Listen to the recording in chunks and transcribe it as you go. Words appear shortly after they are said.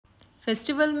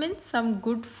Festival means some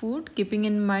good food, keeping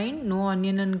in mind no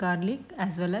onion and garlic,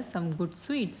 as well as some good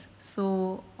sweets.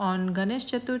 So on Ganesh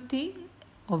Chaturthi,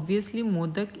 obviously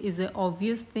modak is a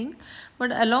obvious thing,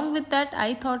 but along with that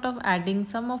I thought of adding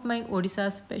some of my Odisha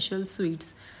special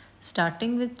sweets,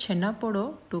 starting with chenna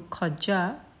podo to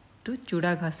khaja to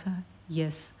chuda ghasa.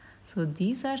 Yes, so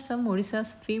these are some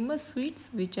Odisha's famous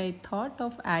sweets which I thought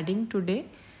of adding today.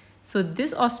 So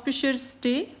this auspicious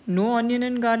day, no onion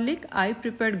and garlic, I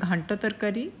prepared ghanta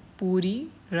tarkari, puri,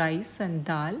 rice and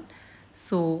dal.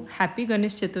 So happy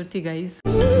Ganesh Chaturthi guys.